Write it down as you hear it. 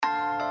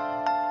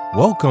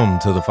Welcome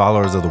to the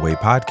Followers of the Way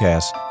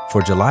podcast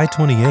for July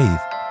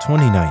 28th,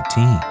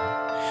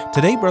 2019.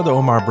 Today, Brother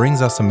Omar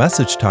brings us a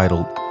message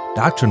titled,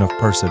 Doctrine of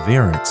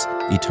Perseverance,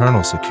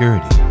 Eternal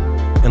Security.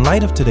 In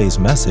light of today's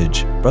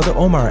message, Brother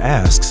Omar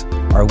asks,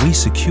 are we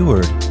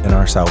secured in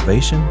our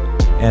salvation?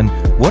 And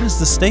what is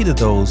the state of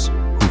those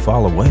who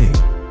fall away?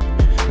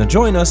 Now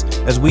join us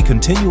as we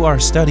continue our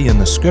study in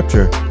the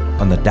scripture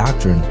on the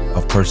doctrine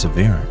of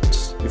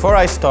perseverance. Before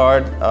I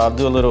start, I'll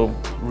do a little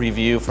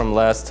review from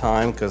last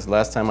time, because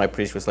last time I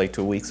preached was like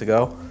 2 weeks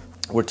ago.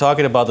 We're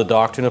talking about the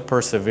doctrine of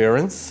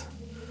perseverance,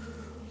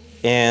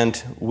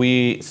 and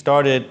we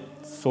started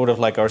sort of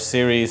like our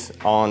series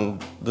on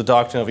the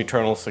doctrine of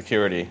eternal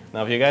security.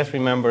 Now, if you guys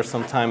remember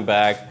some time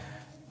back,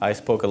 I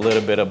spoke a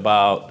little bit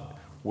about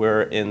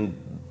where in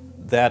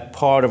that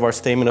part of our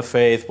statement of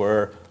faith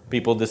where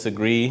people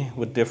disagree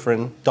with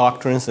different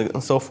doctrines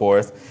and so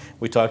forth.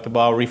 We talked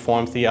about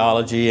Reformed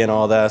theology and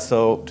all that.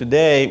 So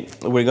today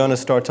we're going to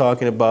start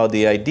talking about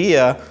the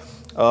idea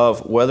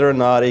of whether or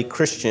not a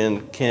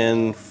Christian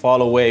can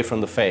fall away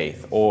from the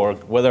faith, or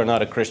whether or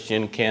not a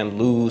Christian can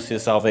lose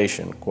his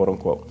salvation, quote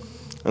unquote.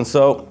 And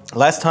so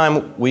last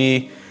time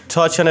we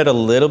touched on it a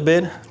little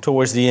bit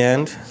towards the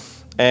end,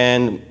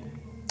 and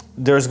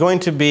there's going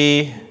to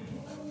be,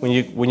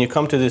 when you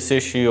come to this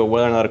issue of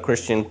whether or not a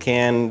Christian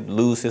can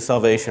lose his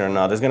salvation or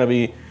not, there's going to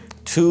be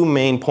two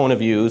main point of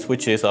views,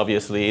 which is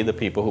obviously the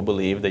people who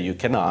believe that you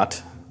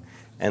cannot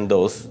and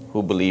those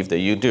who believe that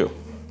you do.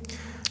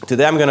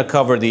 Today I'm going to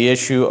cover the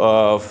issue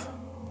of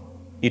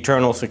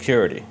eternal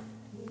security.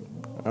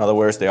 In other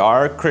words, there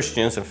are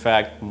Christians, in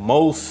fact,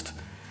 most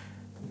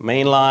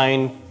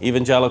mainline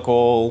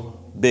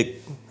evangelical big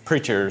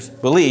preachers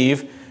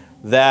believe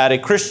that a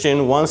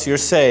Christian, once you're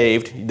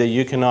saved, that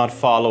you cannot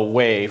fall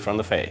away from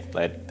the faith,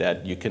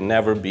 that you can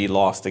never be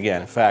lost again.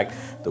 In fact,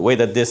 the way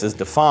that this is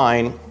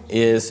defined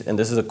is, and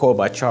this is a quote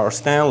by Charles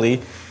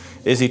Stanley,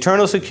 is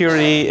eternal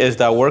security is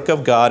that work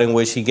of God in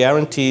which he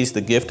guarantees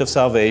the gift of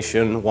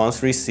salvation,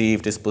 once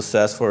received, is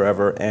possessed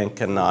forever and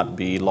cannot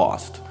be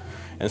lost.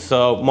 And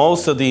so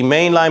most of the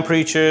mainline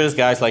preachers,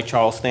 guys like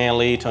Charles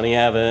Stanley, Tony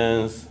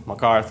Evans,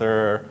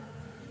 MacArthur,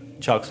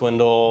 Chuck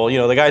Swindoll,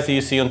 the guys that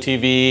you see on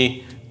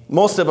TV,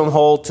 most of them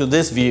hold to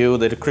this view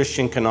that a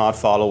Christian cannot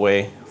fall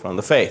away from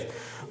the faith.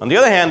 On the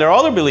other hand, there are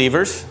other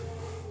believers,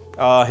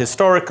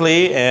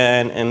 historically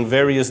and in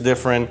various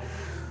different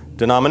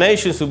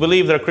denominations, who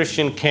believe that a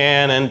Christian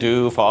can and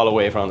do fall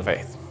away from the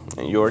faith.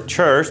 In your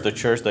church, the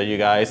church that you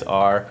guys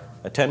are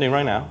attending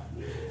right now,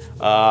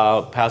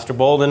 Pastor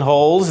Bolden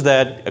holds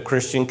that a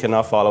Christian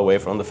cannot fall away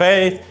from the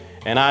faith,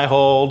 and I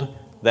hold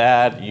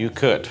that you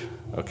could,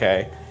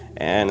 okay?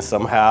 And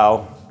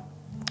somehow,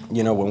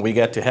 when we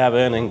get to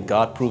heaven and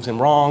God proves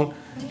him wrong,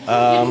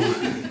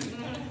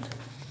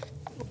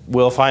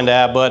 we'll find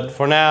out. But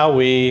for now,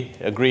 we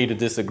agree to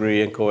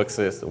disagree and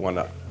coexist and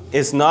whatnot.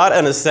 It's not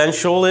an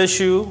essential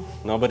issue.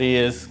 Nobody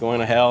is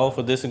going to hell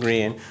for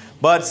disagreeing.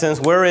 But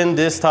since we're in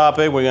this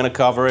topic, we're going to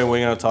cover it and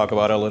we're going to talk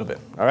about it a little bit.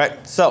 All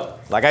right? So,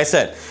 like I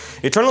said,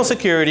 eternal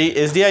security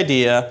is the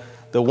idea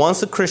that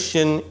once a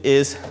Christian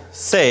is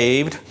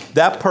saved,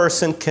 that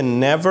person can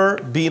never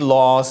be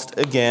lost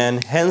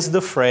again. Hence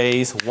the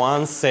phrase,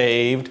 once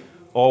saved,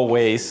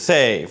 always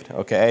saved.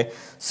 Okay?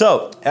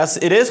 So, as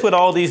it is with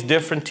all these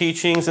different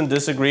teachings and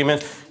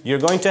disagreements, you're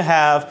going to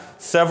have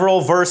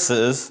several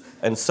verses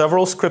and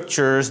several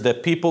scriptures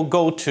that people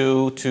go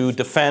to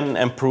defend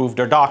and prove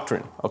their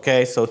doctrine.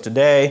 Okay? So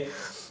today,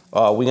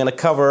 we're going to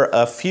cover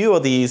a few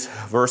of these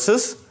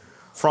verses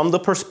from the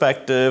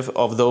perspective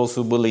of those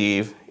who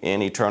believe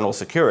in eternal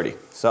security.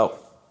 So,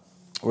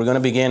 we're going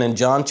to begin in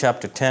John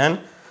chapter 10,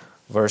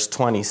 verse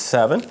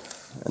 27.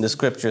 And the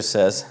scripture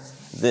says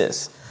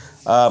this,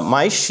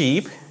 my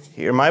sheep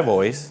hear my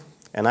voice,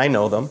 and I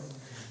know them,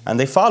 and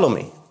they follow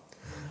me.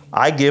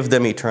 I give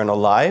them eternal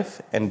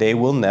life, and they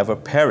will never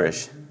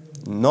perish.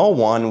 No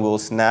one will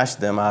snatch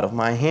them out of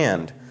my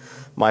hand.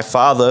 My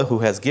Father, who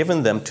has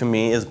given them to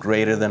me, is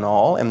greater than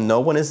all, and no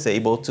one is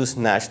able to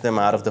snatch them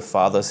out of the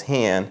Father's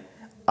hand.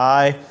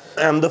 I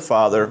and the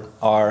Father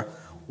are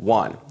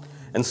one.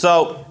 And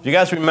so, if you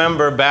guys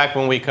remember back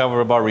when we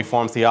covered about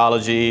Reformed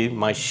theology,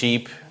 my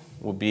sheep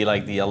would be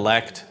like the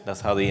elect.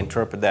 That's how they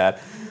interpret that.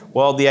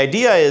 Well, the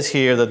idea is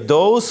here that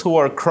those who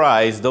are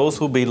Christ, those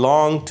who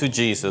belong to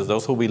Jesus,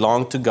 those who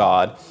belong to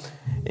God,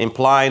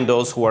 implying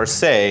those who are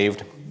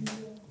saved,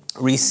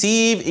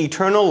 receive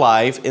eternal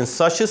life in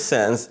such a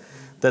sense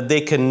that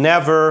they can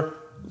never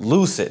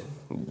lose it.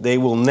 They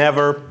will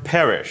never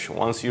perish.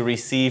 Once you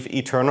receive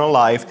eternal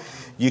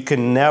life, you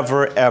can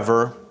never,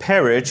 ever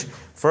perish.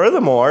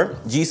 Furthermore,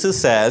 Jesus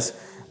says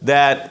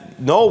that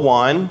no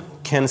one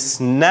can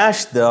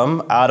snatch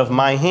them out of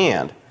my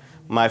hand.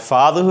 My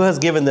Father who has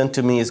given them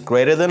to me is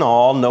greater than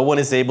all. No one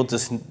is able to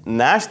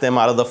snatch them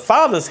out of the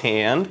Father's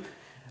hand.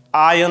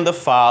 I and the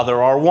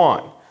Father are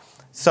one.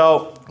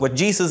 So what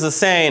Jesus is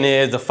saying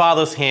is the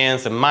Father's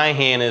hands and my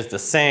hand is the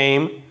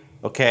same.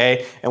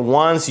 okay? And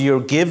once you're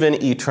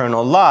given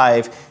eternal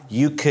life,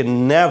 you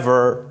can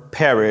never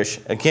perish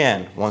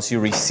again. Once you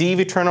receive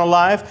eternal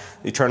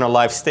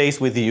life stays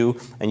with you,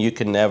 and you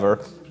can never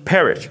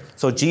perish.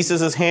 So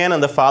Jesus' hand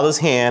and the Father's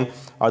hand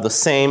are the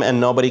same, and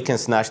nobody can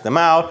snatch them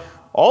out.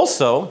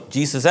 Also,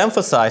 Jesus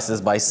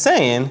emphasizes by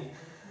saying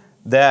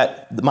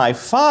that my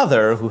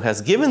Father who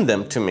has given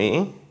them to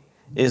me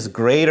is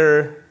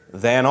greater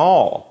than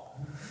all.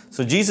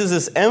 So Jesus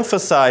is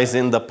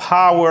emphasizing the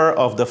power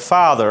of the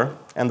Father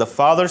and the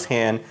Father's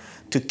hand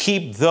to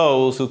keep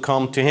those who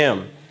come to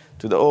him,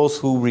 to those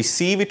who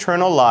receive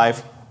eternal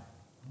life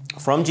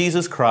from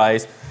Jesus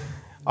Christ,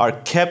 are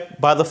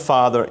kept by the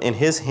Father in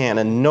his hand,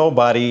 and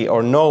nobody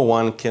or no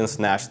one can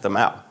snatch them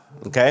out.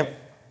 Okay?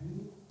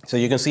 So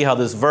you can see how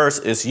this verse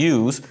is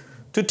used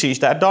to teach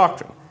that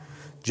doctrine.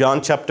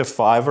 John chapter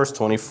 5, verse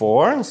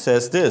 24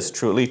 says this,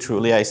 "Truly,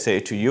 truly, I say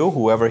to you,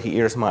 whoever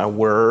hears my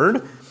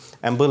word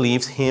and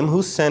believes him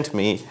who sent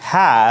me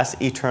has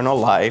eternal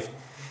life.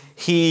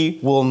 He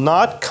will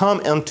not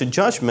come into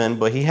judgment,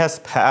 but he has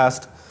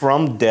passed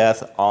from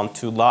death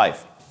onto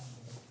life."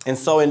 And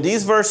so in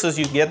these verses,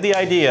 you get the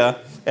idea,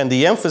 and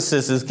the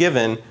emphasis is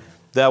given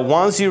that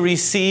once you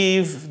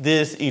receive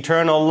this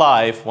eternal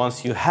life,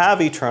 once you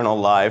have eternal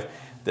life,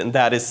 then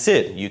that is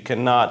it. You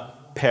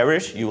cannot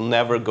perish. You'll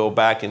never go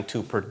back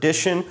into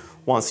perdition.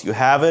 Once you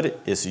have it,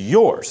 it's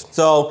yours.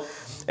 So,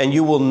 and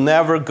you will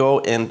never go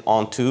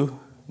onto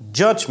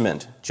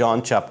judgment.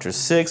 John chapter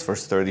 6,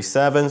 verse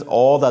 37,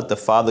 "All that the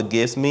Father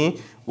gives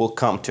me will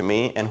come to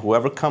me, and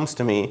whoever comes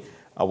to me,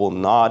 I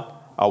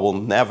will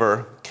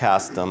never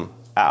cast them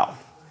out."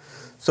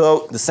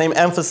 So the same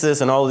emphasis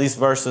in all of these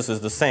verses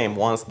is the same.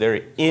 Once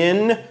they're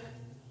in,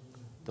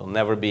 they'll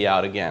never be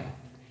out again.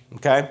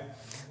 Okay?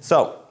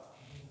 So,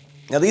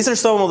 now these are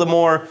some of the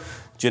more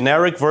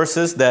generic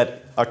verses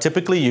that are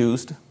typically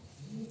used.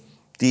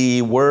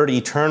 The word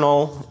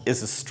eternal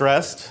is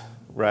stressed,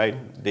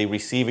 right? They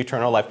receive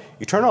eternal life.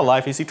 Eternal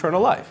life is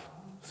eternal life.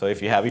 So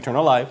if you have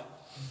eternal life,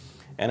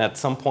 and at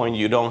some point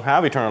you don't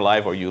have eternal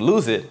life or you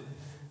lose it,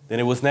 then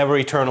it was never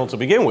eternal to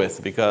begin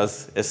with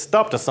because it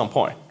stopped at some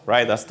point,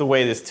 right? That's the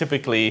way it is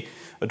typically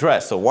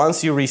addressed. So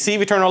once you receive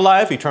eternal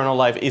life is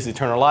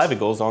eternal life. It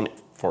goes on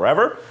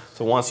forever.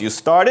 So once you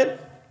start it,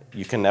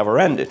 you can never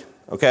end it,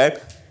 okay?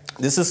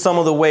 This is some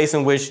of the ways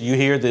in which you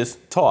hear this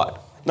taught.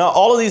 Now,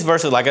 all of these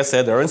verses, like I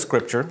said, they're in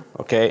Scripture,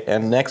 okay?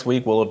 And next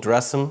week we'll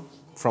address them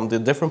from the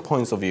different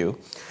points of view.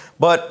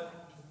 But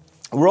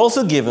we're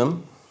also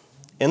given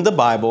in the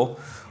Bible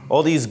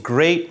all these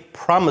great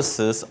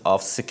promises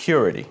of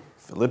security.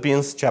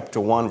 Philippians chapter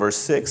 1, verse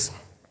 6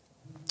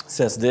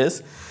 says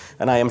this,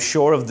 "And I am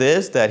sure of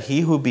this, that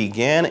he who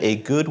began a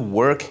good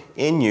work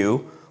in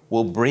you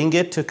will bring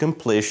it to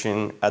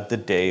completion at the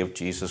day of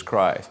Jesus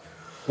Christ."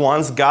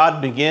 Once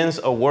God begins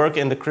a work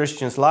in the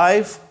Christian's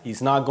life,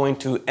 he's not going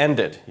to end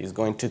it. He's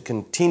going to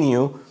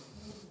continue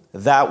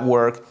that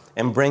work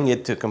and bring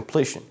it to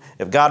completion.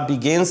 If God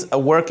begins a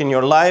work in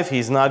your life,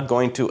 he's not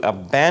going to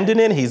abandon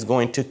it. He's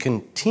going to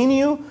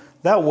continue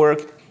that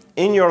work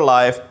in your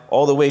life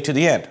all the way to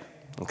the end.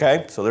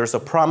 Okay? So there's a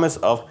promise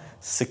of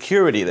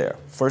security there.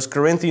 1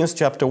 Corinthians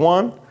chapter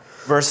 1,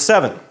 verse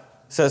 7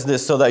 says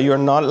this, "So that you're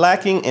not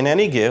lacking in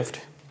any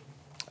gift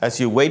as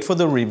you wait for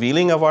the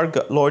revealing of our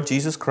Lord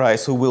Jesus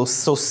Christ, who will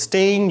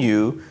sustain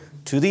you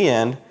to the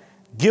end,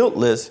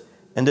 guiltless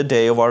in the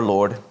day of our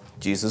Lord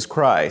Jesus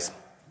Christ."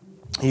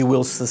 He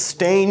will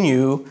sustain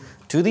you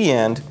to the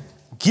end,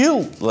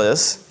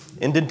 guiltless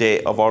in the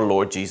day of our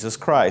Lord Jesus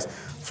Christ.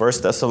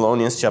 1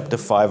 Thessalonians chapter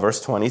 5,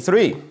 verse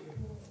 23.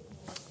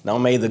 "Now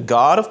may the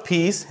God of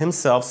peace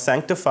himself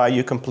sanctify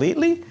you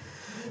completely.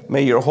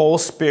 May your whole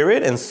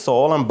spirit and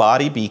soul and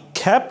body be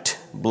kept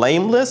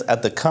blameless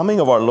at the coming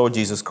of our Lord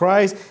Jesus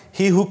Christ.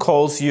 He who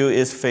calls you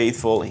is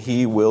faithful.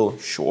 He will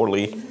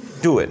surely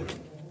do it."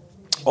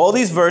 All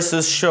these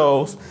verses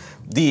show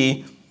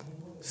the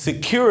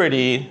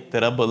security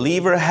that a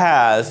believer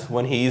has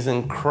when he's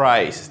in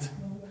Christ.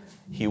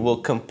 He will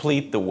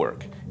complete the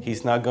work.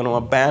 He's not going to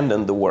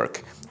abandon the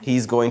work.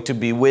 He's going to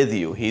be with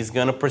you. He's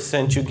going to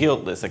present you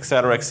guiltless,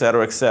 etc.,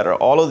 etc., etc.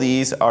 All of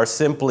these are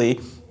simply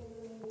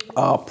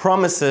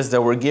promises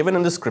that were given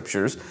in the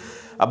Scriptures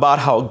about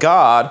how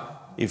God,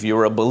 if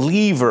you're a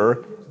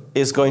believer,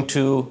 is going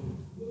to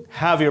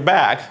have your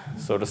back,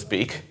 so to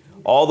speak,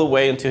 all the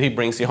way until he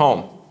brings you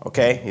home.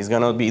 Okay? He's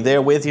going to be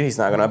there with you. He's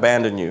not going to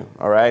abandon you.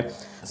 All right?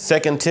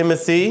 2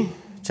 Timothy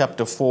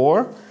chapter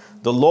 4.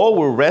 "The Lord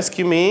will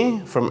rescue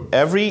me from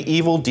every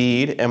evil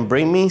deed and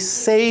bring me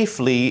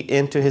safely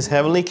into his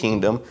heavenly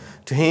kingdom.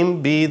 To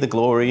him be the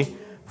glory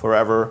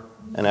forever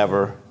and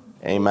ever.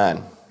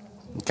 Amen."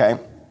 Okay?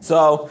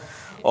 So,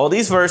 all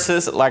these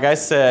verses, like I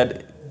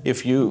said,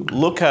 if you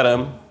look at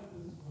them,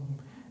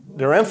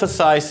 they're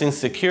emphasizing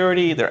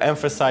security. They're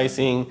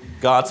emphasizing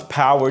God's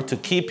power to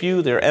keep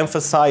you. They're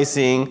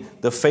emphasizing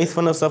the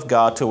faithfulness of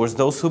God towards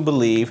those who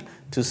believe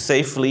to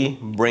safely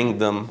bring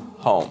them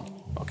home.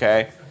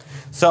 Okay?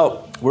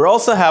 So, we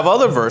also have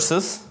other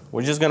verses.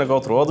 We're just going to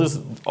go through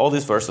all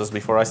these verses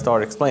before I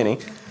start explaining.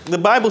 The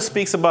Bible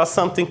speaks about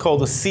something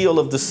called the seal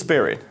of the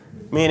Spirit.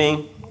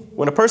 Meaning,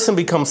 when a person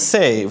becomes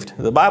saved,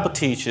 the Bible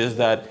teaches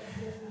that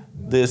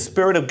the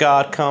Spirit of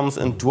God comes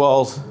and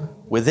dwells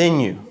within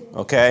you,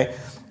 okay?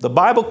 The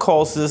Bible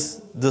calls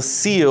this the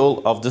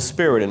seal of the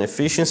Spirit. In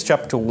Ephesians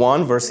chapter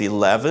 1, verse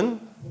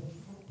 11,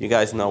 you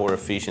guys know where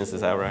Ephesians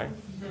is at, right?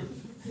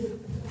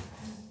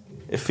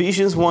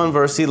 Ephesians 1,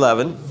 verse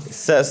 11, it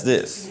says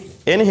this,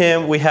 "In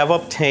him we have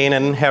obtained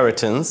an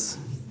inheritance,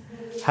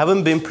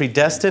 having been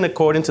predestined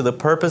according to the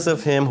purpose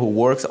of him who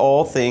works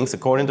all things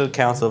according to the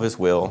counsel of his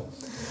will,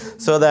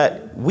 so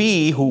that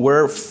we who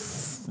were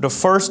the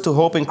first to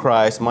hope in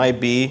Christ might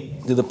be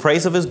to the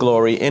praise of his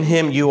glory. In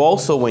him you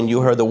also, when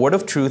you heard the word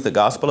of truth, the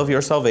gospel of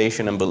your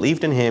salvation, and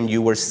believed in him,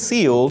 you were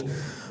sealed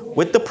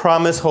with the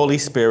promised Holy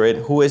Spirit,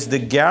 who is the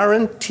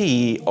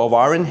guarantee of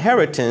our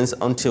inheritance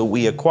until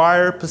we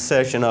acquire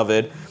possession of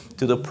it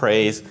to the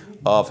praise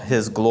of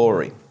his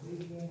glory."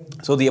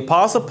 So the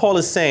Apostle Paul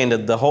is saying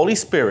that the Holy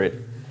Spirit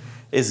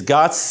is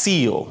God's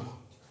seal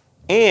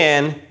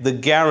and the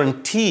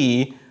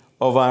guarantee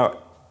of our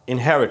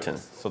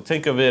inheritance. So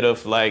think of it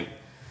of like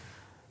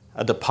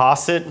a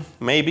deposit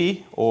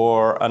maybe,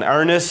 or an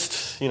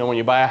earnest. You know, when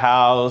you buy a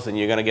house and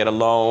you're going to get a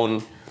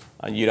loan,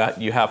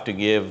 you have to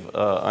give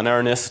an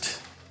earnest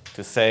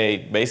to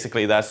say,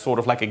 basically that's sort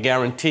of like a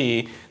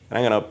guarantee that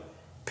I'm going to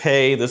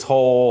pay this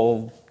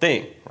whole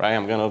thing, right?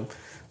 I'm going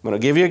to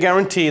give you a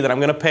guarantee that I'm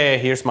going to pay.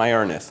 Here's my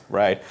earnest,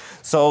 right?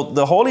 So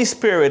the Holy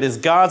Spirit is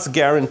God's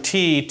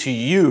guarantee to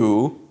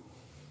you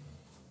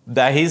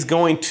that he's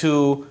going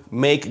to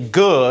make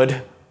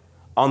good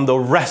on the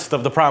rest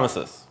of the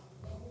promises,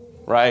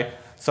 right?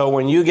 So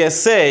when you get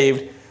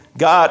saved,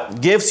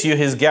 God gives you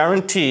his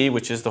guarantee,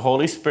 which is the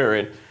Holy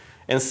Spirit,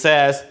 and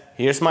says,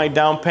 here's my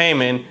down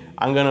payment.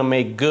 I'm going to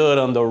make good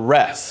on the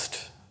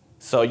rest.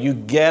 So you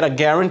get a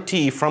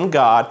guarantee from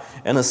God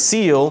and a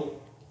seal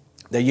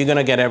that you're going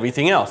to get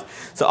everything else.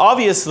 So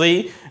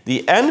obviously,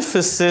 the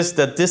emphasis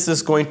that this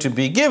is going to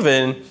be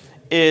given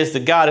is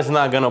that God is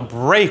not going to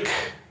break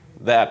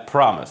that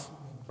promise,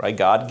 right?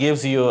 God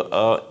gives you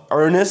an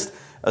earnest,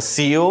 a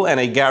seal, and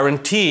a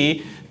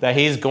guarantee that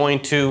he's going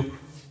to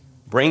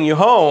bring you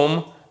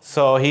home.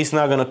 So he's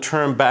not going to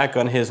turn back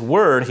on his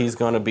word. He's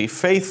going to be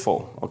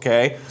faithful,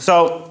 okay?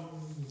 So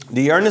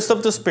the earnest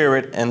of the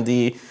Spirit and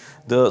the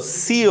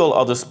seal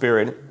of the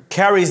Spirit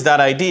carries that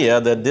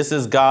idea that this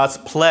is God's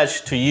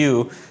pledge to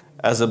you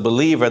as a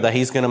believer, that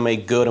he's going to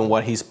make good on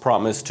what he's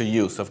promised to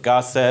you. So if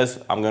God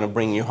says, I'm going to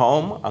bring you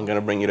home, I'm going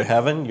to bring you to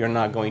heaven, you're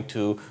not going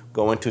to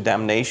go into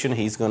damnation.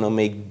 He's going to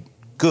make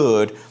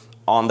good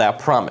on that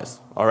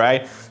promise, all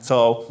right?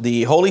 So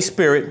the Holy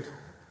Spirit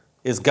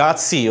is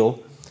God's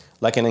seal,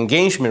 like an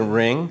engagement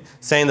ring,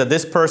 saying that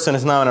this person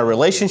is now in a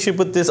relationship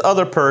with this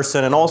other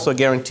person, and also a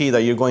guarantee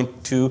that you're going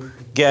to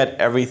get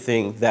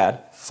everything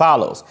that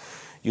follows.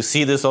 You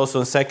see this also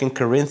in 2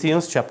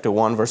 Corinthians chapter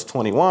 1, verse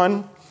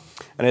 21.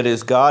 And it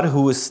is God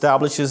who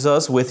establishes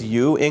us with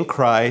you in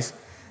Christ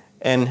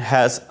and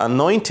has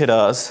anointed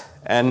us,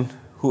 and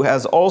who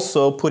has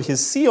also put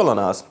his seal on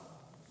us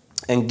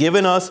and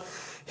given us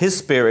his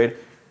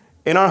Spirit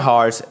in our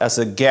hearts as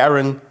a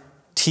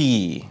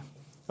guarantee.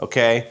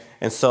 Okay?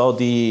 And so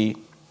the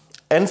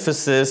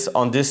emphasis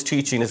on this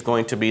teaching is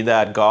going to be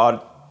that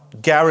God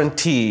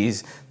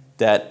guarantees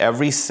that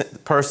every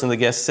person that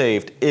gets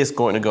saved is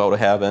going to go to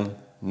heaven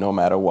no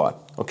matter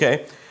what.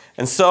 Okay?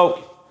 And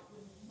so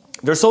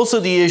there's also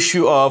the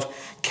issue of,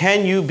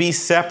 can you be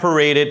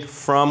separated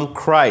from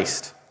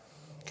Christ?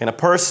 Can a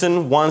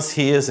person, once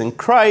he is in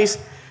Christ,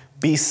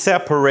 be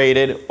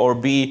separated or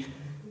be,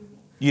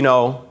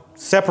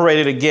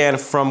 separated again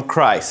from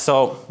Christ?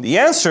 So the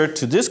answer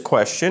to this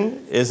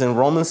question is in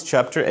Romans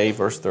chapter 8,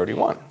 verse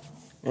 31.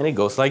 And it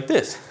goes like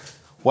this.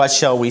 What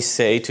shall we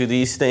say to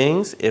these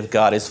things? If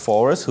God is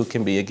for us, who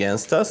can be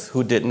against us?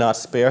 Who did not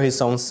spare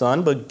his own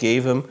son, but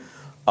gave him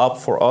up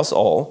for us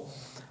all?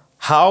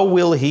 How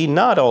will he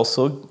not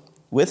also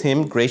with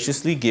him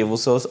graciously give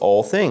us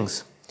all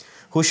things?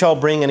 Who shall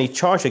bring any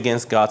charge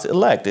against God's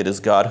elect? It is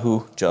God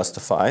who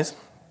justifies.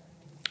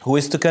 Who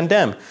is to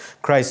condemn?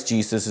 Christ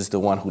Jesus is the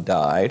one who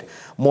died.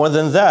 More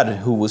than that,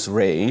 who was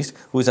raised,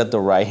 who is at the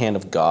right hand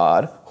of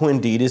God, who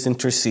indeed is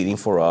interceding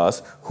for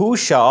us. Who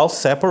shall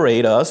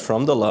separate us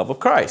from the love of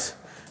Christ?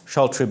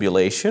 Shall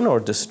tribulation or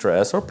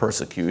distress or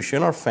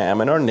persecution or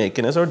famine or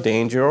nakedness or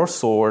danger or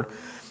sword?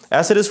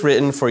 As it is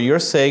written, for your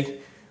sake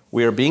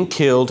we are being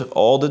killed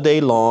all the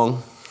day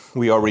long.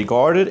 We are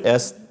regarded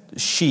as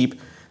sheep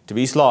to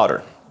be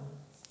slaughtered.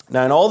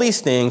 Now in all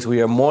these things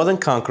we are more than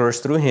conquerors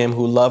through him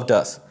who loved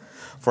us.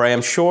 For I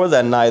am sure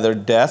that neither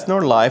death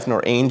nor life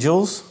nor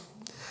angels,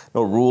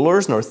 nor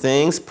rulers, nor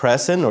things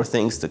present, nor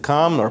things to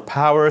come, nor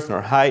powers,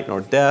 nor height,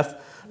 nor depth,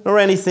 nor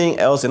anything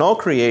else in all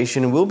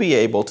creation will be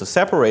able to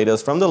separate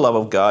us from the love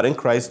of God in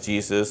Christ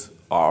Jesus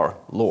our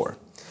Lord.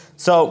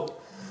 So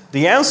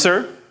the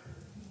answer,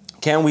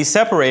 can we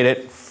separate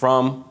it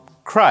from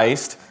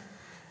Christ,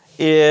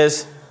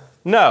 is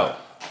no.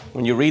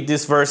 When you read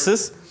these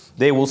verses,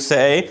 they will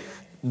say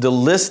the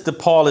list that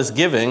Paul is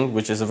giving,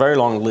 which is a very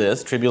long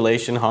list,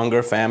 tribulation,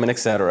 hunger, famine,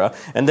 etc.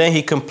 And then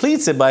he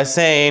completes it by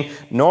saying,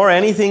 nor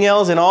anything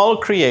else in all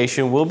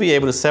creation will be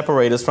able to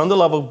separate us from the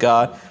love of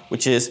God,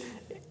 which is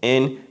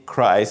in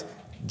Christ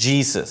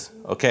Jesus.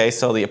 Okay,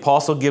 so the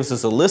apostle gives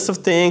us a list of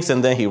things,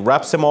 and then he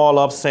wraps them all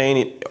up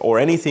saying, or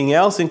anything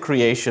else in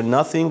creation,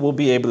 nothing will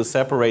be able to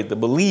separate the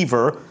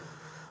believer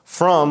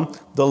from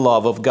the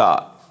love of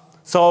God.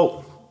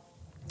 So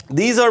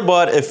these are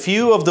but a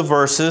few of the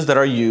verses that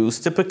are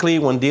used typically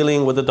when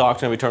dealing with the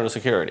doctrine of eternal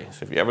security.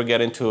 So if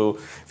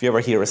you ever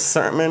hear a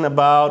sermon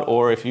about,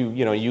 or if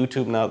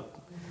YouTube now,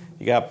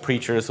 you got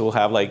preachers who will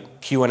have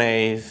like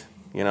Q&As,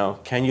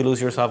 can you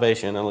lose your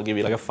salvation? And they'll give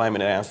you like a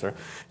 5-minute answer.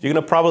 You're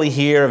going to probably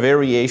hear a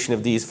variation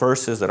of these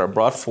verses that are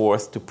brought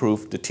forth to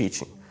prove the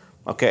teaching.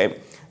 Okay,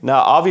 now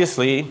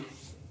obviously,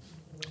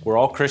 we're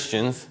all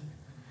Christians,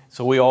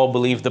 so we all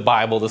believe the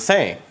Bible the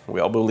same. We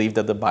all believe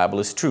that the Bible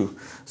is true.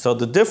 So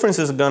the difference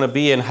is going to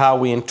be in how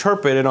we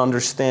interpret and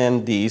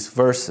understand these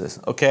verses,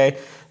 okay?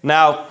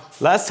 Now,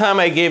 last time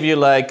I gave you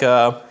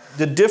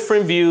the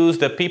different views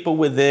that people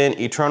within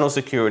eternal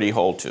security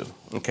hold to,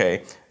 okay?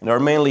 And there are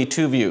mainly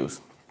two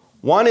views.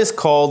 One is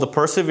called the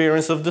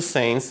perseverance of the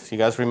saints. You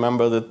guys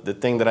remember the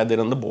thing that I did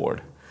on the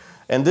board.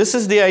 And this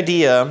is the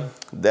idea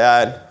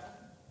that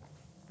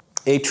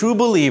a true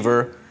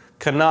believer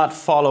cannot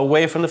fall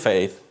away from the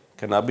faith,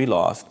 cannot be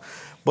lost,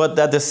 but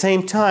at the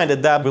same time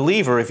that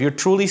believer, if you're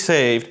truly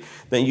saved,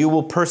 then you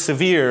will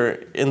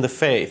persevere in the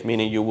faith,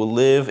 meaning you will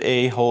live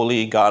a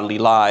holy, godly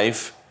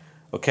life,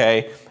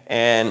 okay?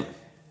 And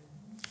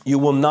you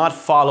will not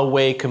fall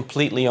away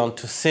completely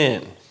onto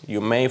sin.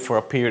 You may for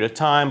a period of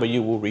time, but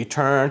you will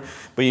return.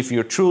 But if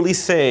you're truly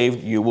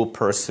saved, you will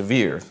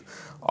persevere.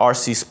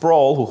 R.C.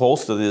 Sproul, who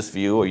holds to this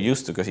view, or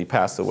used to because he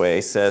passed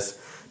away, says,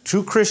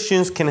 true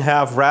Christians can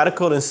have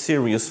radical and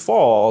serious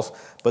falls,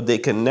 but they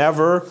can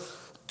never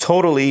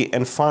totally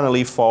and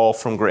finally fall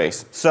from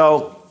grace.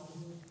 So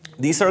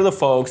these are the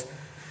folks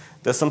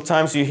that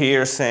sometimes you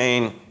hear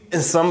saying,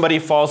 if somebody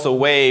falls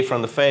away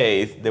from the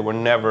faith, they were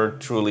never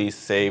truly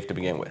saved to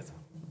begin with.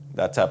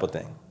 That type of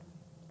thing.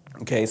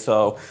 Okay,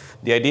 so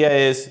the idea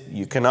is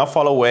you cannot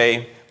fall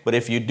away, but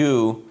if you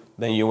do,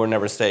 then you were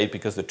never saved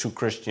because the true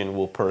Christian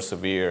will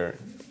persevere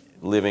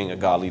living a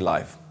godly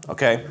life.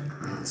 Okay,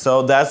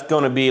 so that's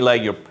going to be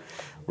like your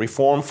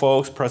Reformed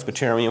folks,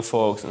 Presbyterian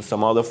folks, and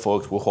some other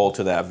folks will hold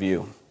to that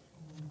view.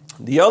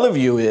 The other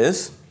view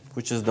is,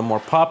 which is the more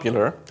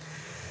popular,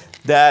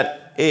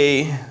 that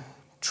a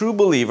true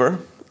believer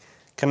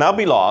cannot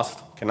be lost,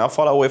 cannot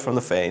fall away from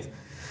the faith,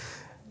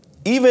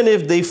 even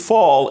if they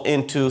fall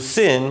into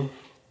sin,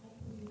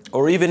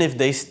 or even if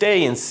they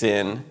stay in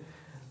sin.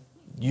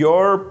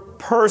 Your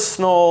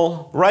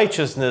personal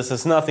righteousness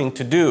has nothing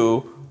to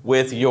do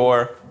with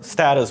your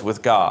status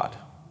with God.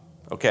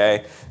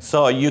 Okay?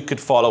 So you could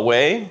fall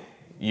away,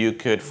 you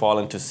could fall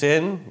into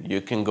sin,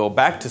 you can go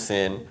back to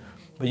sin,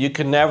 but you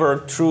can never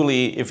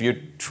truly, if you're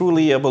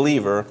truly a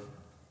believer,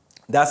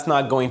 that's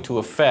not going to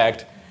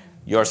affect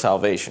your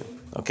salvation.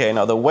 Okay?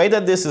 Now the way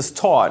that this is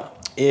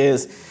taught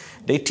is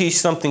they teach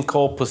something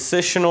called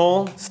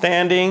positional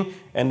standing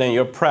and then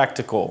your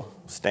practical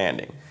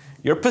standing.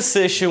 Your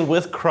position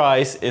with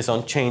Christ is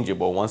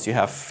unchangeable. Once you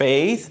have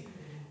faith,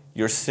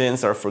 your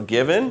sins are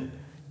forgiven,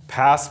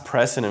 past,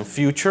 present, and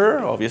future.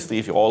 Obviously,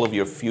 if all of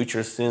your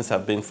future sins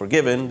have been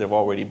forgiven, they've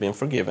already been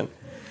forgiven.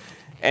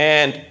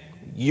 And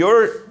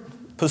your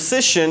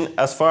position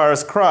as far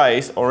as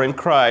Christ or in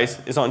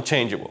Christ is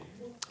unchangeable.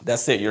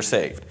 That's it, you're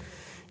saved.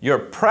 Your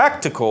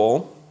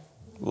practical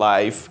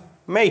life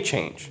may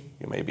change.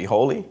 You may be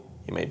holy,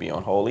 you may be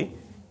unholy,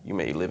 you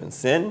may live in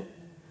sin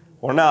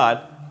or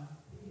not,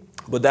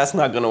 but that's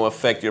not going to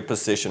affect your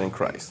position in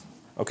Christ,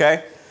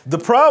 okay? The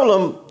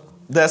problem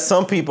that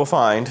some people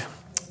find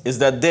is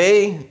that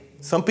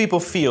some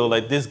people feel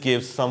like this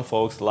gives some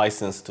folks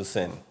license to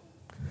sin.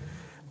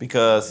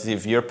 Because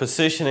if your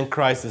position in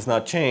Christ is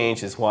not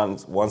changed, is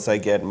once I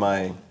get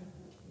my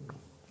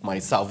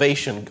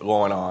salvation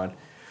going on,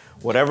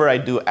 whatever I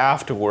do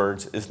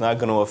afterwards is not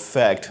going to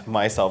affect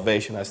my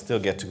salvation. I still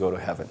get to go to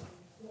heaven.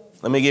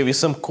 Let me give you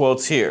some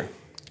quotes here.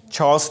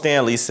 Charles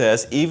Stanley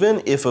says,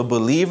 even if a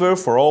believer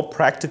for all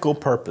practical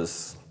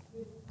purpose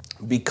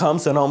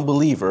becomes an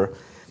unbeliever,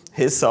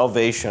 his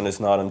salvation is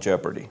not in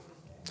jeopardy.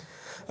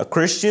 A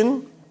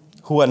Christian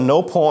who at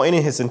no point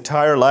in his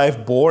entire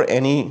life bore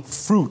any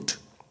fruit,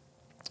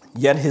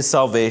 yet his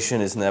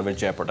salvation is never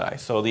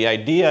jeopardized. So the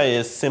idea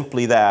is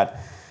simply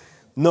that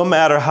no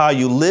matter how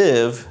you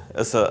live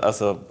as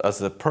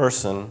a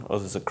person or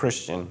as a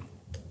Christian,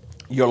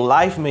 your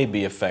life may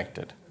be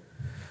affected,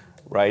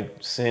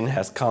 right? Sin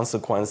has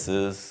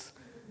consequences,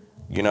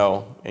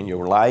 in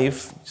your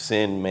life.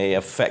 Sin may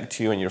affect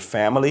you and your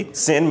family.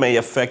 Sin may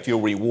affect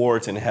your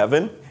rewards in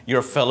heaven,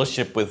 your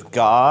fellowship with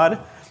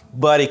God,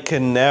 but it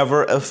can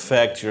never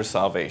affect your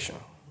salvation,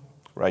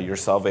 right? Your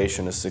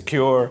salvation is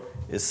secure,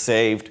 is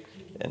saved,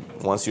 and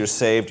once you're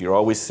saved, you're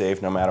always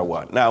saved no matter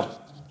what. Now,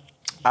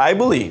 I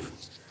believe,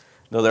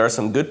 though there are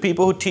some good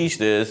people who teach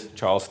this,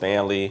 Charles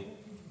Stanley,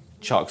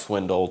 Chuck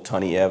Swindoll,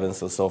 Tony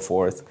Evans, and so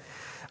forth,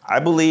 I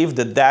believe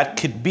that that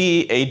could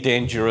be a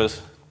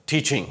dangerous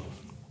teaching.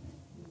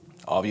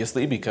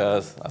 Obviously,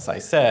 because, as I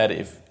said,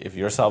 if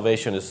your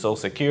salvation is so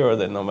secure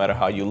that no matter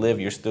how you live,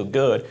 you're still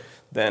good,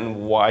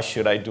 then why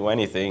should I do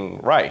anything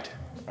right?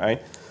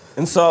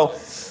 And so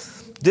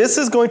this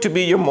is going to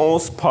be your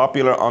most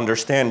popular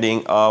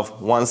understanding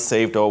of once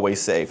saved, always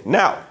saved.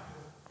 Now,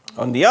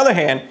 on the other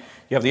hand,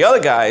 you have the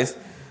other guys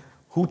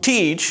who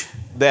teach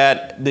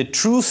that the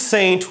true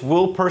saint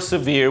will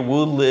persevere,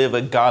 will live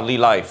a godly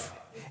life.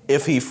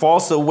 If he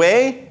falls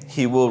away,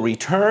 he will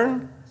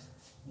return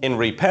in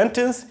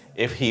repentance.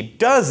 If he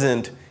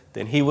doesn't,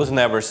 then he was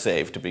never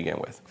saved to begin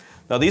with.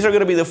 Now, these are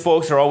going to be the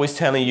folks who are always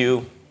telling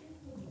you,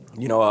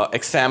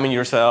 examine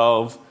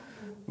yourselves,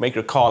 make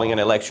your calling and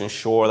election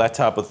sure, that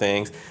type of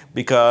things,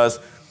 because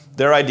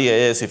their idea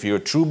is if you're a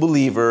true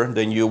believer,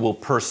 then you will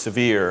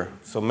persevere.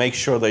 So make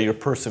sure that you're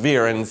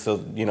persevering,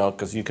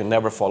 because you can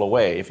never fall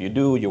away. If you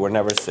do, you were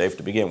never saved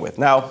to begin with.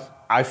 Now,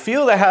 I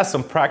feel that has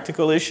some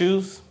practical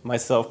issues,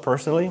 myself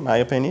personally, my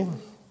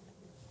opinion,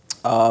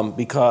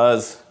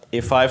 because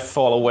if I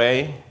fall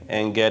away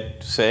and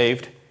get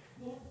saved,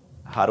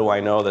 how do I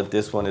know that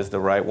this one is the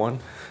right one?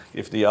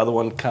 If the other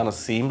one kind of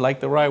seemed like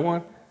the right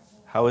one,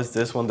 how is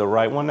this one the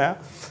right one now?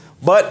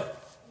 But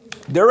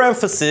their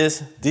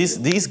emphasis,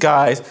 these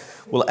guys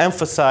will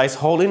emphasize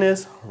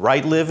holiness,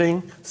 right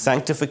living,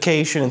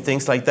 sanctification, and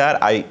things like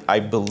that. I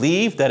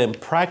believe that in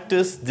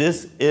practice,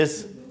 this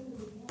is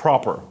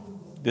proper.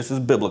 This is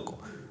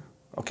biblical,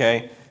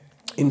 okay?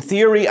 In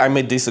theory, I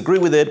may disagree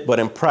with it, but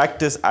in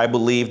practice, I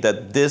believe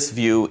that this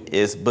view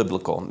is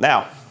biblical.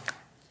 Now,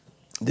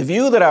 the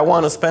view that I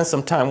want to spend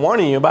some time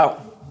warning you about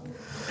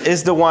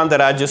is the one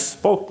that I just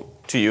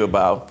spoke to you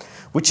about,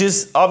 which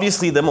is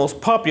obviously the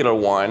most popular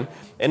one,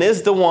 and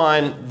is the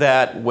one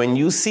that when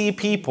you see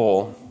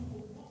people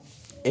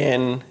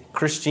in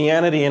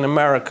Christianity in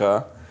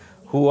America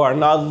who are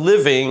not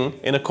living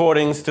in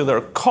accordance to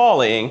their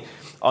calling,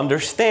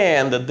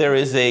 understand that there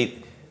is a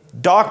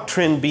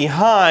doctrine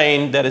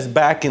behind that is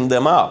backing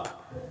them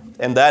up.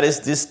 And that is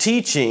this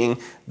teaching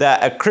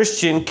that a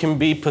Christian can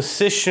be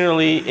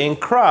positionally in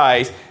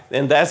Christ,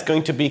 and that's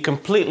going to be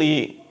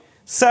completely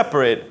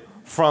separate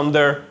from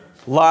their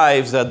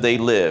lives that they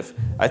live.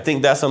 I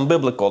think that's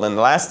unbiblical. And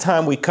last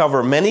time we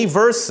covered many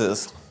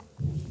verses,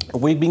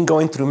 we've been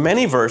going through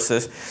many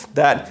verses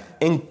that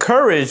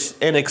encourage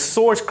and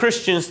exhort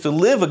Christians to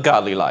live a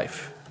godly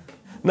life.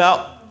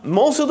 Now,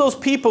 most of those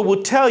people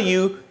would tell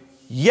you,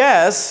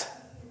 yes,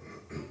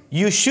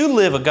 you should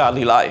live a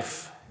godly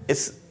life.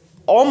 It's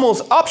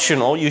almost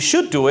optional. You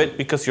should do it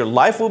because your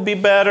life will be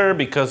better,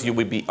 because you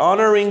will be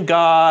honoring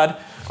God.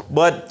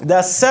 But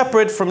that's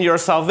separate from your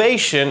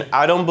salvation.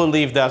 I don't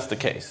believe that's the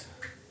case.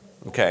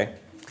 Okay?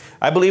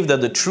 I believe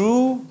that the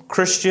true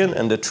Christian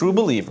and the true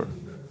believer,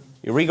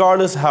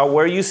 regardless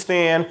where you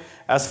stand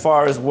as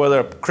far as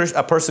whether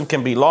a person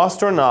can be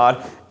lost or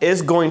not,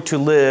 is going to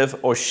live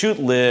or should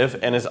live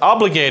and is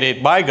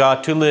obligated by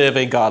God to live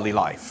a godly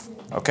life.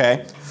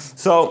 Okay?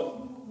 So,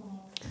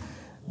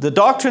 the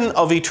doctrine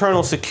of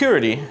eternal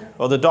security,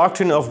 or the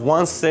doctrine of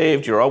once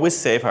saved, you're always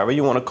saved, however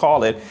you want to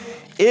call it,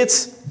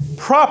 it's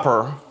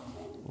proper,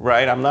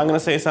 right? I'm not going to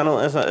say it's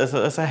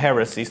a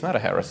heresy. It's not a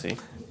heresy.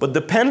 But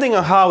depending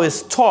on how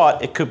it's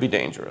taught, it could be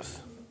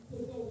dangerous.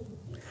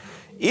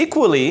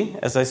 Equally,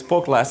 as I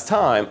spoke last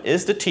time,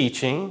 is the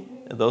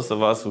teaching, those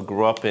of us who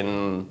grew up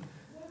in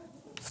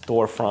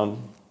storefront,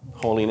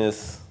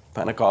 holiness,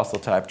 Pentecostal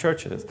type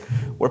churches,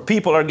 where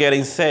people are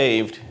getting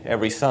saved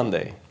every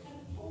Sunday.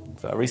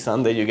 So every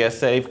Sunday you get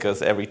saved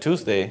because every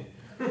Tuesday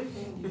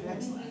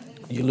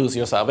you lose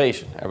your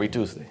salvation. Every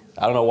Tuesday.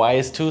 I don't know why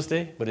it's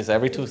Tuesday, but it's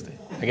every Tuesday.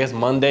 I guess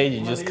Monday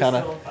you just kind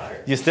of,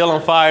 you're still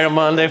on fire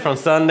Monday from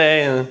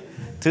Sunday, and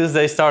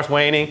Tuesday starts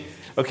waning.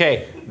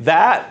 Okay,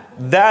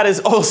 that is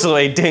also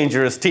a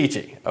dangerous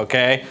teaching,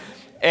 okay?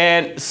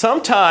 And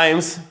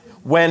sometimes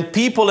when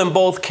people in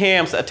both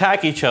camps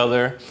attack each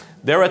other,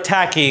 they're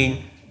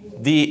attacking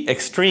the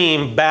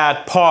extreme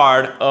bad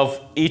part of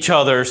each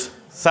other's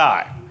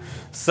side.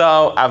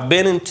 So I've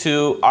been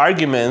into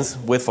arguments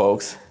with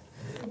folks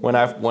when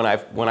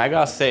I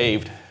got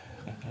saved.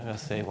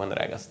 When did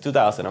I get saved?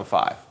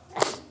 2005.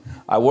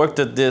 I worked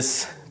at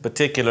this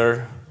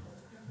particular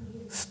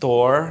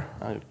store.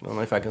 I don't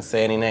know if I can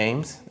say any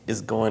names. It's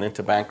going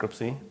into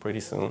bankruptcy pretty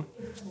soon.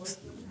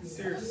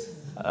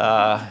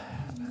 I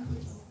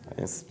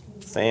didn't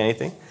say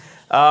anything.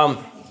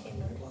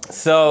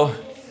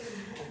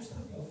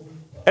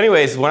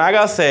 Anyways, when I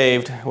got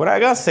saved,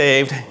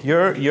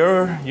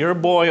 your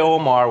boy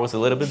Omar was a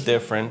little bit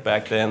different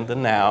back then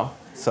than now.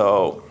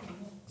 So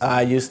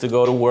I used to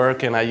go to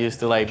work and I used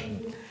to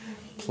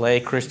play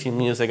Christian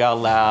music out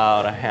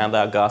loud. I hand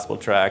out gospel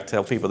tract,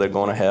 tell people they're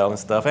going to hell and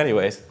stuff.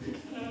 Anyways,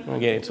 I'm gonna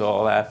get into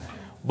all that.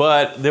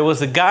 But there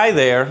was a guy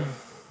there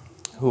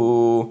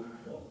who,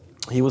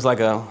 he was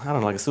like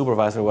a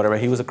supervisor or whatever.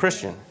 He was a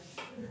Christian.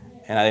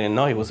 And I didn't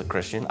know he was a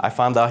Christian. I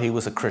found out he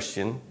was a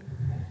Christian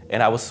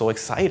and I was so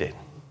excited.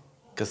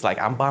 Because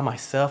I'm by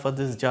myself at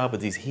this job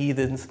with these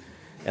heathens,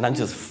 and I'm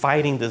just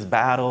fighting this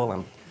battle.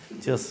 I'm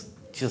just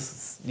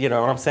just, you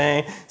know what I'm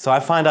saying? So I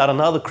find out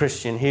another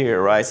Christian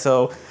here, right?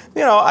 So,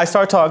 you know, I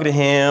start talking to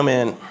him,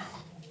 and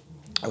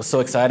I was so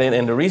excited.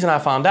 And the reason I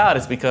found out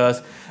is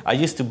because I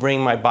used to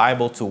bring my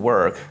Bible to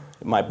work,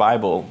 my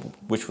Bible,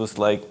 which was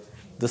like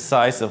the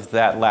size of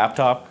that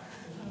laptop.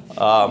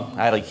 I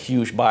had a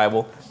huge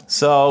Bible.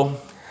 So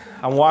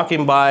I'm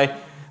walking by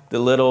the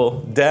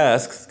little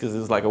desks, because it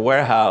was like a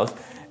warehouse,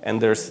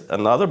 and there's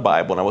another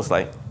Bible. And I was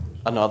like,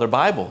 another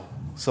Bible.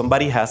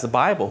 Somebody has a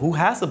Bible. Who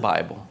has a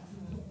Bible?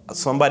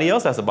 Somebody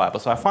else has a Bible.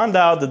 So I found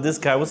out that this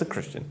guy was a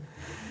Christian.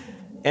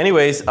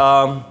 Anyways,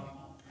 I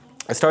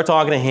started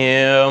talking to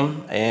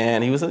him,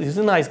 and he was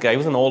a nice guy. He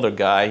was an older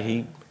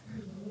guy.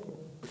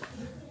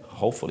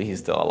 Hopefully he's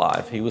still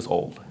alive. He was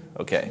old.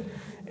 Okay.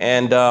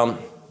 And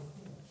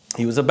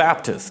he was a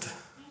Baptist.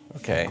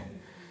 Okay.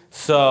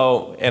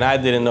 So, and I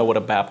didn't know what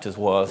a Baptist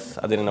was.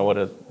 I didn't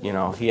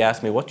know he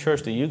asked me, what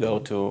church do you go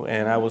to?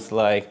 And I was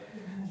like,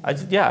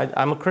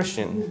 I'm a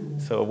Christian.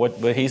 So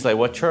but he's like,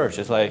 what church?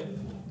 It's like,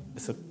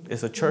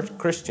 it's a church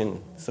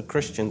Christian. It's a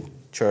Christian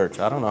church.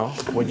 I don't know.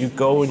 Where you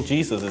go when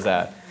Jesus is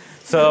at.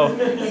 So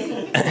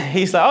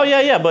he's like, oh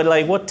yeah, but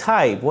like what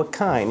type? What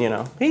kind, you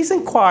know? He's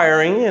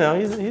inquiring, you know,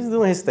 he's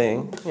doing his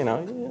thing, you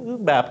know, he's a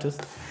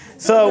Baptist.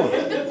 So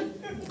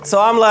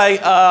I'm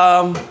like,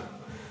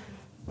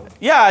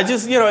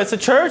 it's a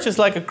church. It's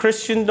like a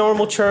Christian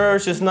normal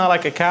church. It's not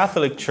like a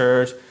Catholic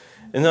church.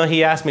 And then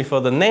he asked me for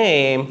the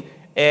name,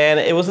 and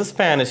it was a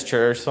Spanish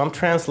church, so I'm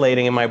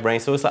translating in my brain.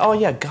 So it's like, oh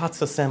yeah,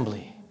 God's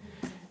Assembly.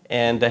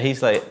 And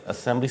he's like,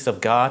 Assemblies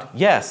of God?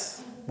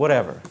 Yes,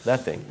 whatever,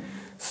 that thing.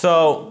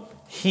 So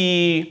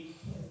he,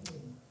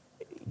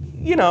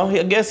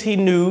 I guess he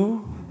knew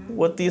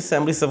what the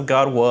Assemblies of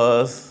God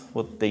was,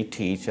 what they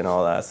teach and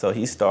all that. So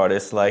he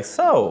started like,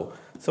 so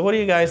what do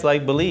you guys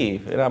like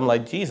believe? And I'm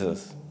like,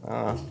 Jesus.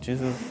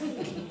 Jesus.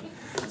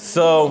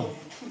 So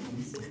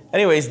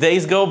anyways,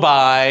 days go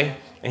by,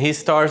 and he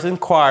starts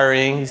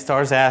inquiring. He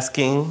starts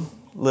asking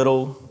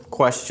little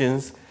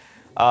questions,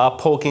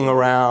 poking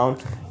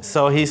around.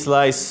 So he's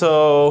like,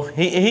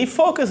 he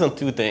focused on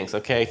two things,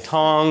 okay?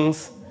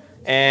 Tongues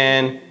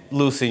and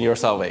losing your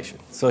salvation.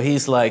 So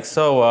he's like,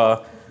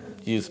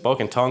 you spoke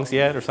in tongues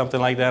yet or something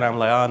like that? I'm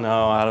like, oh,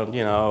 no, I don't,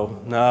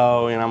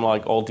 no. And I'm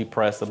like all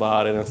depressed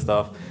about it and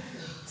stuff.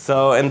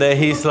 So, and then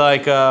he's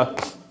like,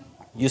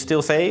 you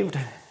still saved?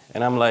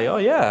 And I'm like, oh,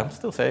 yeah, I'm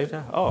still saved.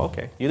 Oh,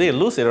 okay. You didn't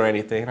lose it or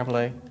anything. And I'm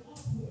like,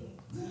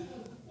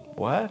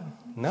 what?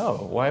 No,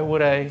 why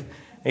would I? And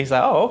he's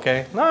like, oh,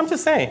 okay. No, I'm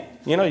just saying,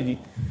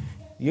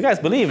 you guys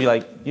believe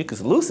you could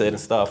lose it and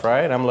stuff,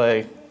 right? And I'm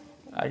like,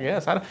 I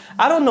guess. I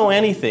don't know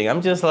anything.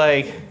 I'm just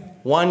like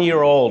 1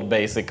 year old,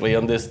 basically,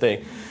 on this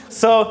thing.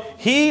 So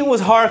he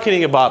was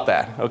hearkening about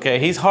that, okay?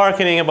 He's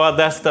hearkening about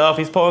that stuff.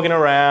 He's poking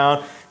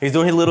around. He's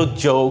doing his little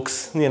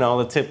jokes,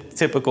 the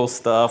typical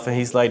stuff. And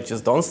he's like,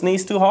 just don't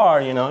sneeze too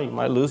hard, you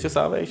might lose your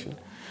salvation.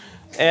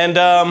 And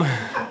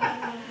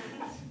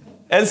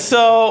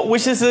so,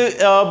 which is,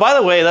 by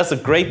the way, that's a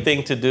great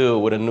thing to do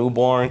with a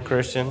newborn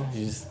Christian.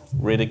 You just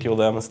ridicule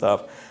them and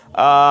stuff.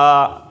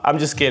 I'm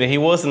just kidding. He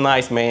was a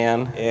nice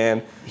man,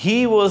 and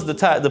he was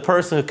the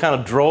person who kind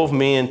of drove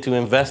me into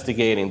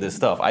investigating this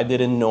stuff. I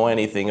didn't know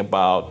anything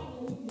about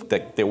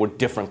that there were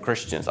different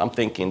Christians. I'm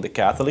thinking the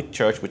Catholic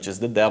Church, which is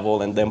the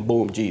devil, and then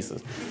boom,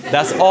 Jesus.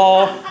 That's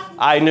all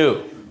I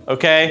knew,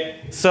 okay?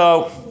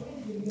 So,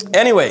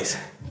 anyways,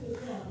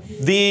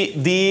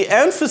 the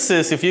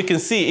emphasis, if you can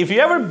see, if you've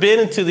ever been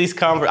into these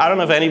I don't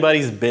know if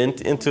anybody's been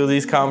into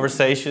these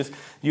conversations,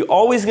 you're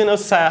always going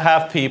to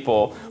have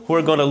people who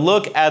are going to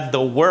look at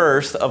the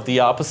worst of the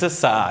opposite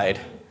side,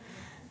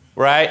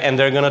 right? And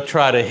they're going to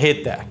try to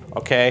hit that,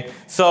 okay?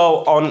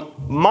 So on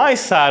my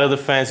side of the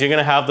fence, you're going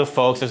to have the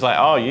folks that's like,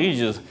 oh, you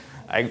just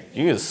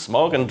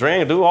smoke and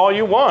drink and do all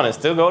you want and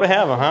still go to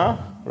heaven, huh?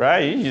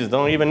 Right? You just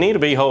don't even need to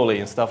be holy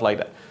and stuff like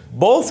that.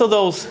 Both of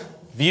those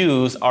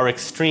views are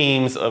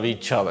extremes of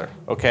each other,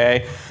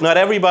 okay? Not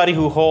everybody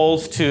who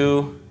holds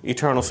to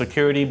eternal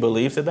security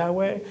believes it that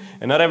way,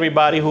 and not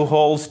everybody who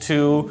holds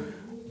to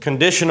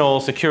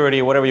conditional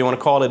security, whatever you want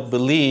to call it,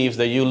 believes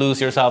that you lose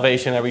your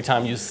salvation every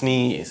time you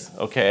sneeze,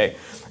 okay?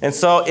 And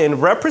so in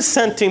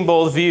representing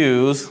both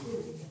views,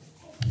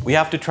 we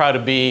have to try to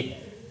be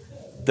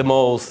the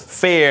most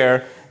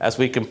fair as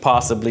we can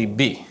possibly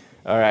be,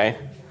 all right?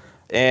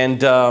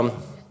 And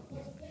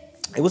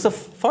it was a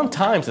fun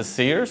time at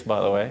Sears,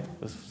 by the way.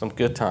 It was some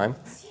good time.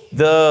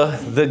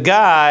 The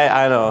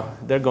guy, I know,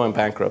 they're going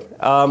bankrupt.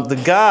 The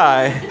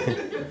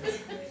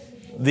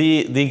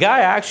guy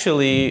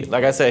actually,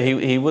 like I said,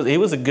 he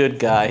was a good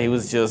guy. He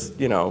was just,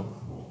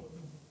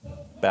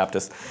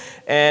 Baptist.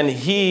 And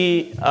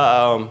he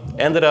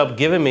ended up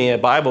giving me a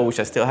Bible, which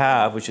I still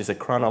have, which is a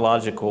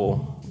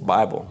chronological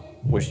Bible,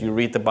 which you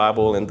read the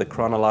Bible in the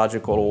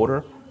chronological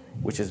order,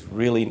 which is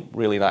really,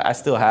 really nice. I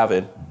still have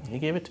it. He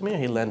gave it to me or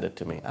he lent it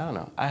to me? I don't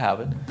know. I have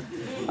it.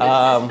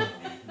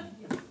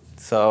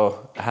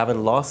 So I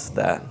haven't lost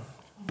that.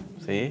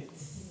 See?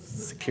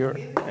 Secure.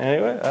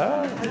 Anyway.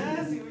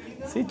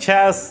 See,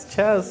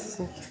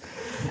 Chaz.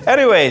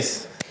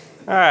 Anyways.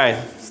 All right.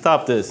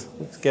 Stop this.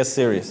 Let's get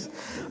serious.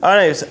 All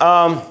right.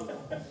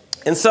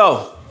 And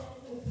so,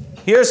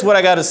 here's what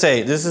I got to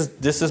say.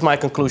 This is my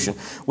conclusion.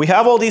 We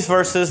have all these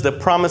verses that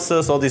promise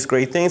us all these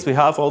great things. We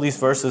have all these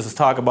verses that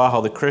talk about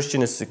how the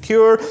Christian is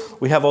secure.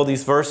 We have all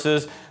these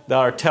verses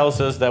that tells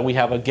us that we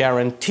have a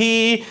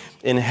guarantee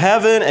in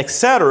heaven,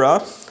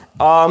 etc.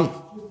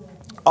 All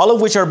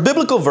of which are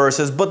biblical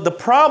verses. But the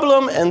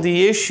problem and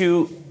the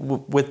issue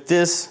with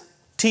this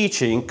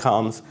teaching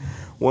comes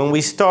when we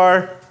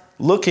start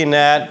looking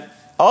at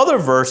other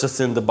verses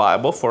in the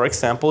Bible. For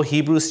example,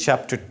 Hebrews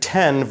chapter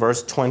 10,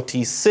 verse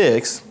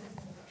 26.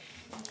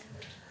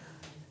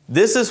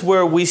 This is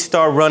where we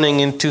start running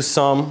into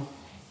some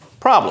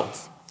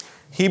problems.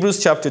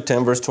 Hebrews chapter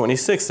 10, verse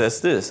 26 says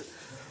this.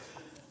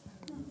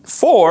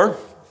 For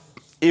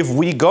if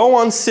we go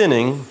on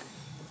sinning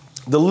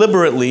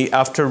deliberately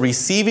after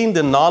receiving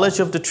the knowledge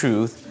of the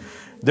truth,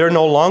 there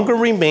no longer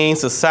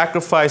remains a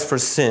sacrifice for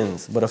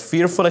sins, but a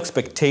fearful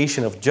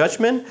expectation of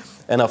judgment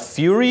and a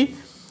fury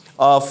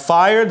of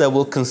fire that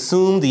will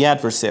consume the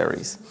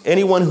adversaries.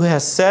 Anyone who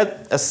has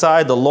set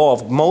aside the law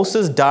of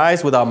Moses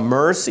dies without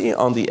mercy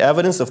on the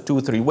evidence of 2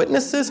 or 3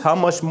 witnesses. How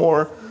much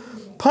more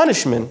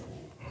punishment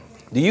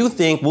do you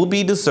think will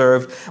be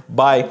deserved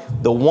by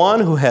the one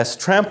who has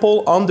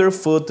trampled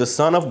underfoot the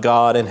Son of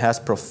God and has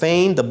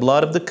profaned the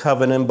blood of the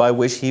covenant by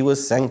which he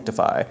was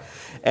sanctified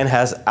and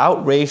has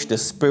outraged the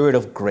Spirit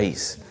of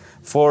grace?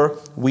 For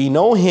we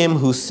know him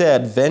who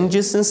said,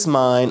 vengeance is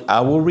mine,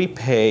 I will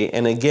repay.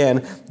 And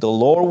again, the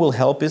Lord will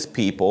help his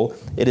people.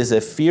 It is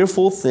a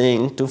fearful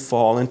thing to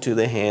fall into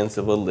the hands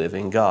of a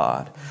living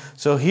God.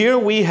 So here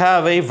we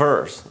have a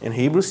verse in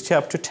Hebrews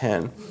chapter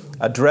 10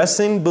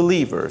 addressing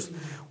believers,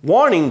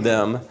 warning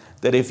them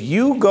that if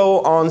you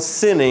go on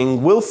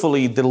sinning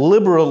willfully,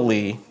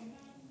 deliberately,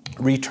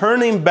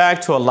 returning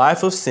back to a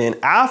life of sin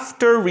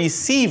after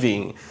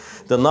receiving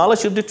the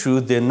knowledge of the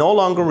truth, there no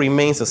longer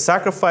remains a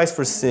sacrifice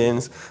for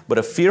sins, but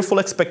a fearful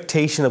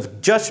expectation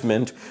of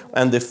judgment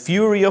and the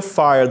fury of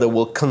fire that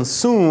will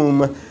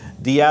consume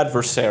the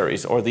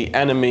adversaries or the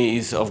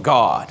enemies of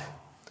God.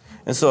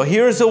 And so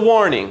here's a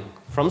warning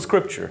from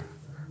Scripture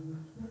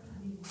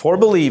for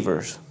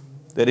believers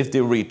that if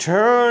they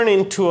return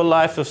into a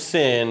life of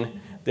sin,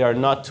 they are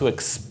not to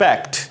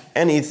expect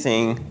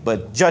anything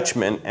but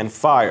judgment and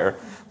fire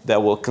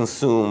that will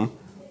consume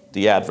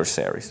the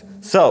adversaries.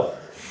 So,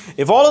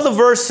 if all of the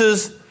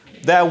verses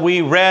that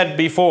we read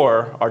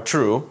before are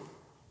true,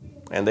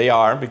 and they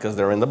are because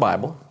they're in the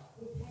Bible,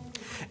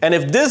 and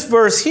if this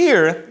verse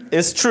here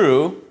is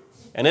true,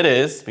 and it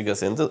is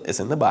because it's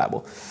in the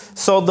Bible,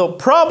 so the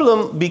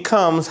problem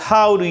becomes,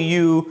 how do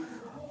you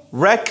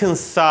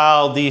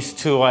reconcile these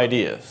two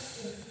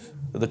ideas?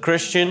 That the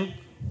Christian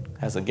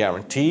has a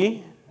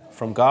guarantee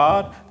from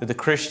God, that the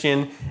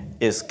Christian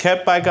is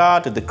kept by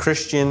God, that the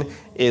Christian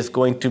is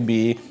going to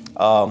be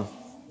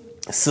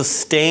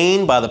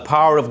sustained by the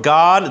power of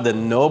God, that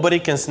nobody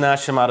can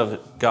snatch him out of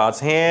God's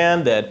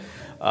hand, that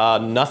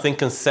nothing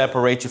can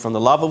separate you from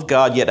the love of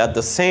God. Yet at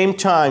the same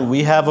time,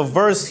 we have a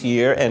verse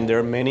here, and there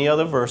are many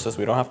other verses.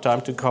 We don't have time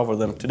to cover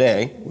them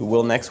today. We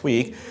will next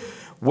week,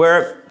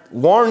 where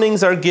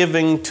warnings are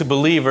given to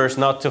believers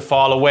not to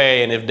fall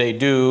away, and if they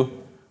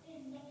do,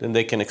 then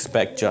they can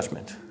expect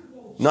judgment.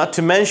 Not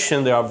to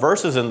mention, there are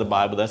verses in the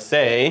Bible that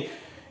say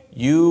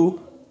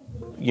you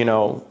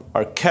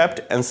are kept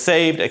and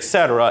saved,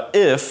 etc.,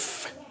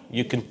 if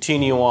you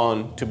continue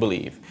on to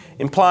believe.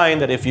 Implying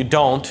that if you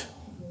don't,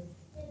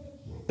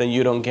 then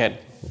you don't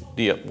get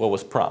what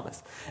was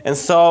promised. And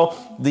so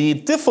the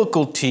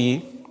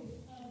difficulty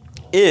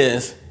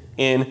is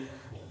in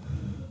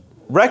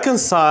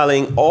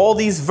reconciling all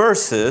these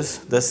verses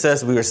that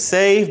says we are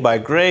saved by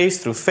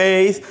grace through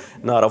faith,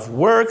 not of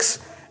works,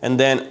 and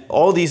then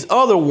all these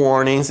other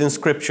warnings in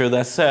Scripture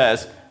that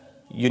says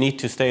you need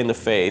to stay in the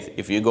faith.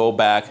 If you go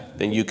back,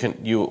 then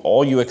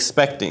all you're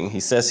expecting, he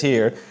says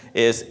here,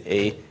 is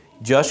a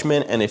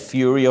judgment and a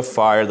fury of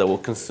fire that will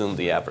consume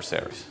the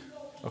adversaries.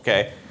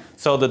 Okay?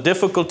 So the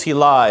difficulty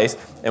lies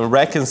in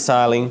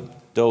reconciling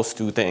those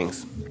two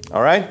things.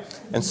 All right?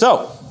 And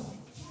so,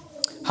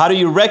 how do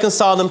you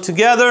reconcile them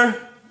together?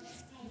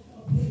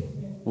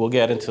 We'll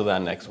get into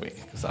that next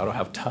week because I don't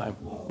have time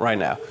right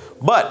now.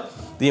 But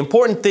the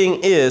important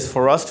thing is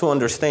for us to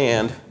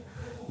understand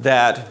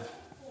that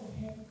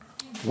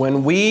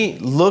when we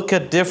look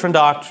at different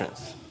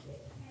doctrines,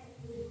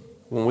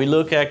 when we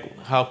look at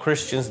how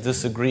Christians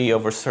disagree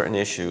over certain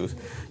issues,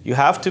 we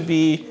have to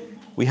be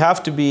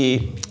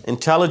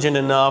intelligent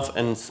enough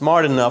and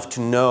smart enough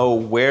to know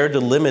where the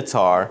limits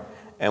are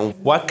and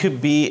what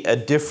could be a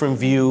different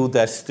view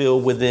that's still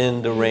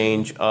within the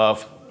range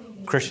of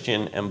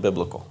Christian and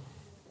biblical.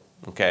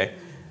 Okay?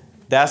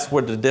 That's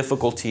where the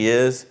difficulty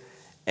is.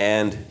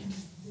 And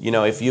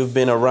if you've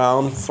been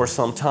around for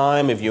some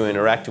time, if you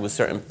interacted with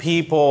certain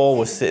people,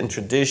 with certain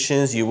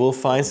traditions, you will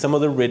find some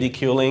of the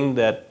ridiculing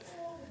that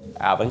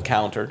I've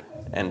encountered,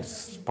 and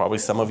probably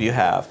some of you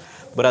have.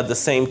 But at the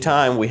same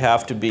time, we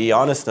have to be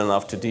honest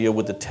enough to deal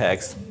with the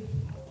text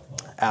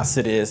as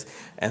it is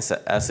and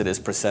as it is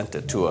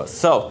presented to us.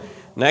 So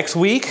next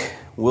week,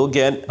 we'll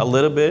get a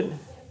little bit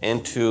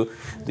into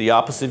the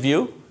opposite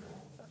view,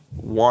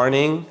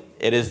 Warning,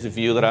 it is the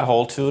view that I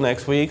hold to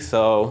next week,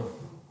 so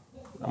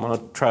I'm going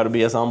to try to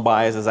be as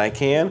unbiased as I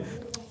can.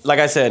 Like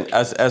I said,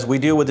 as we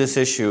deal with this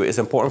issue, it's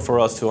important for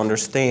us to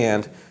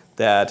understand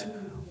that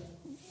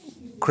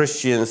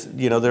Christians,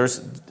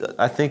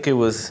 I think it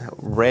was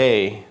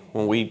Ray,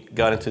 when we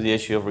got into the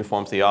issue of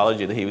Reformed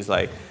theology, that he was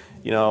like,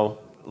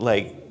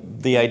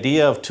 the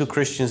idea of two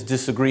Christians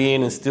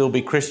disagreeing and still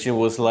be Christian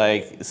was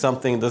like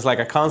something, there's like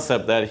a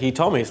concept that he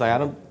told me. He's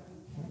like,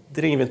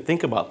 didn't even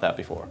think about that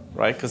before,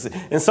 right? Because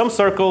in some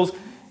circles,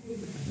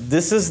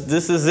 this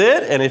is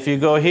it, and if you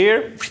go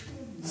here,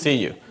 see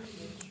you.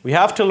 We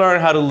have to learn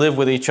how to live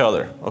with each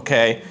other,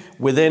 okay?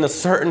 Within a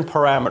certain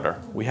parameter.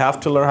 We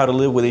have to learn how to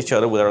live with each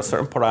other within a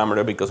certain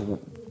parameter because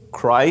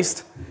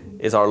Christ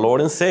is our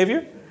Lord and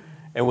Savior.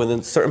 And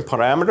within certain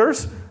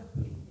parameters,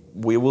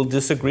 we will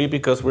disagree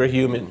because we're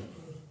human,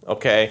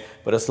 okay?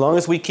 But as long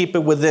as we keep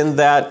it within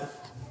that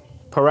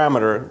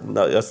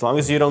parameter, as long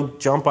as you don't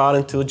jump out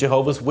into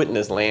Jehovah's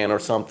Witness land or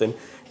something,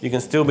 you can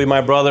still be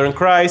my brother in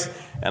Christ,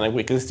 and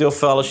we can still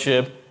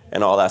fellowship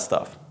and all that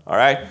stuff, all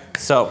right?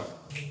 So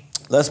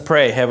let's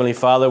pray. Heavenly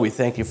Father, we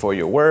thank you for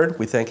your word.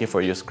 We thank you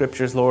for your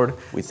scriptures, Lord.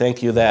 We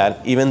thank you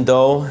that even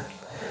though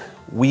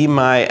we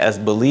might, as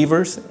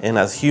believers and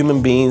as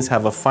human beings,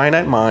 have a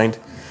finite mind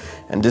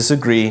and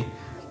disagree,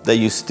 that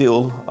you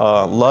still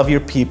love your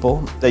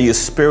people, that your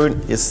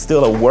spirit is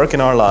still at work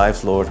in our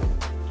lives, Lord.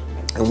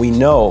 And we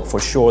know for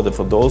sure that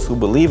for those who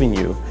believe in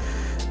you,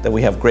 that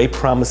we have great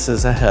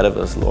promises ahead of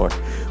us, Lord.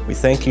 We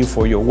thank you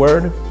for your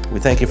word. We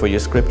thank you for your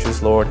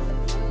scriptures, Lord.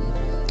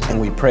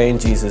 And we pray in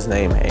Jesus'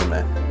 name,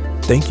 amen.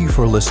 Thank you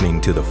for listening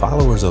to the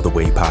Followers of the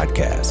Way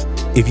podcast.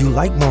 If you'd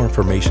like more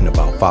information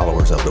about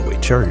Followers of the Way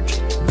Church,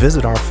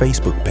 visit our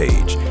Facebook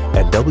page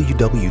at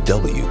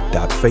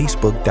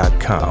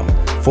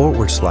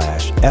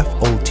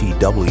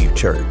www.facebook.com/FOTW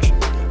Church.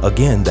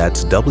 Again,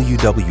 that's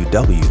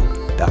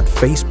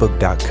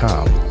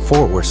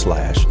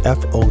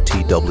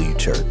www.facebook.com/FOTW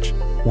Church.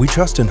 We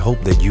trust and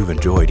hope that you've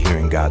enjoyed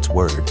hearing God's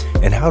word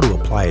and how to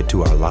apply it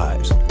to our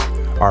lives.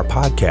 Our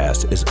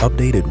podcast is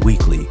updated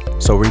weekly,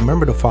 so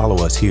remember to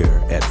follow us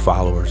here at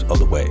Followers of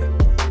the Way.